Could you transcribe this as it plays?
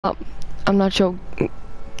I'm not your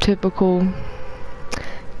typical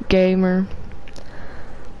gamer,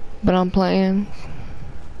 but I'm playing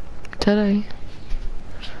today.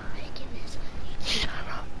 Shut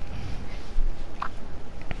up.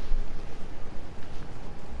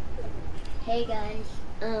 Hey guys,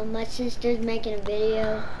 my sister's making a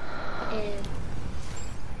video and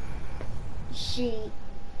she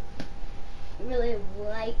really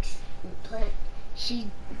likes she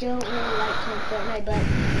don't really like playing Fortnite,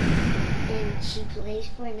 and she plays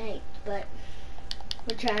Fortnite, but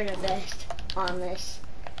we're trying our best on this.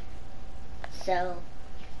 So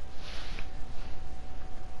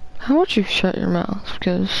How about you shut your mouth?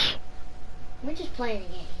 Because we're just playing a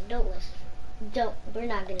game. Don't listen. We're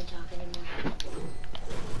not gonna talk anymore.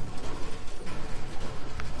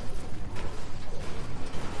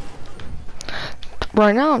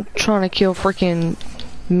 right now I'm trying to kill freaking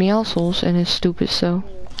Meowscles and his stupid self.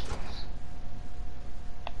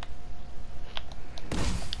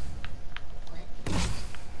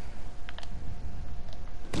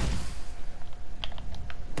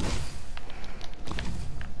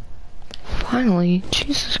 Finally,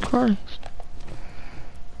 Jesus Christ.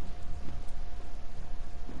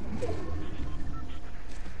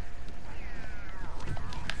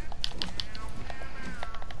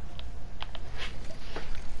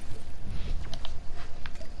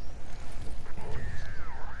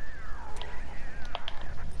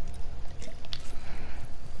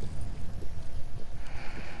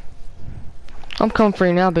 I'm coming for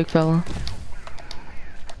you now, big fella.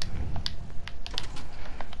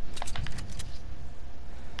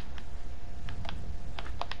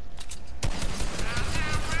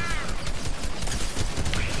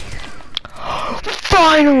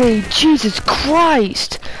 Finally! Jesus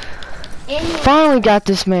Christ! Finally got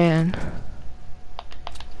this man.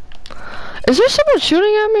 Is there someone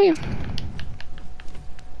shooting at me?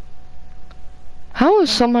 How is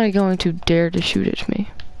somebody going to dare to shoot at me?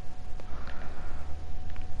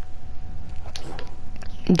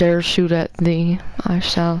 Dare shoot at thee, I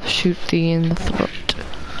shall shoot thee in the throat.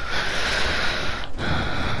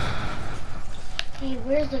 Hey,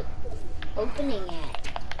 where's the opening at?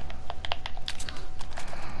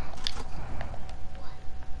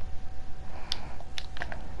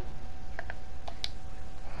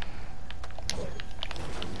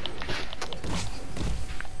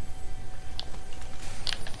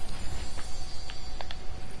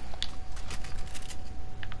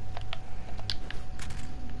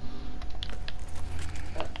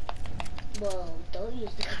 Whoa, don't use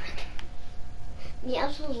the card.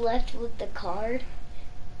 Meows was left with the card.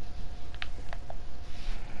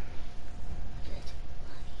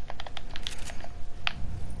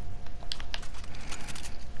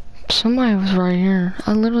 Somebody was right here.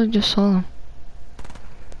 I literally just saw him.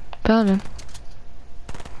 Found him.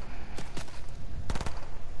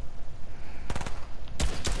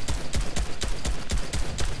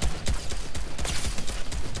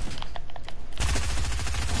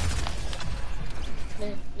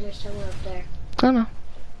 There's someone up there. I don't know.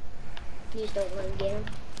 You just don't want to get him.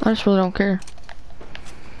 I just really don't care.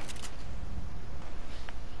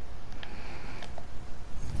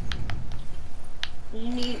 You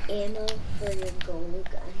need ammo for your golden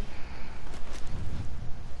gun.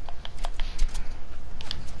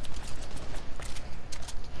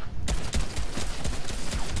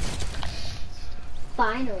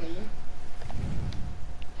 Finally.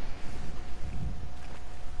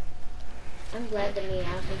 I'm glad the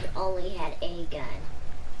Meows only had a gun.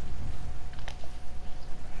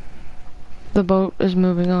 The boat is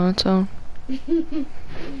moving on its own.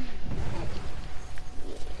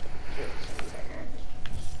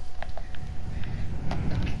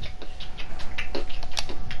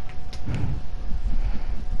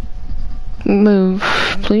 Move,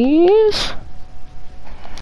 please.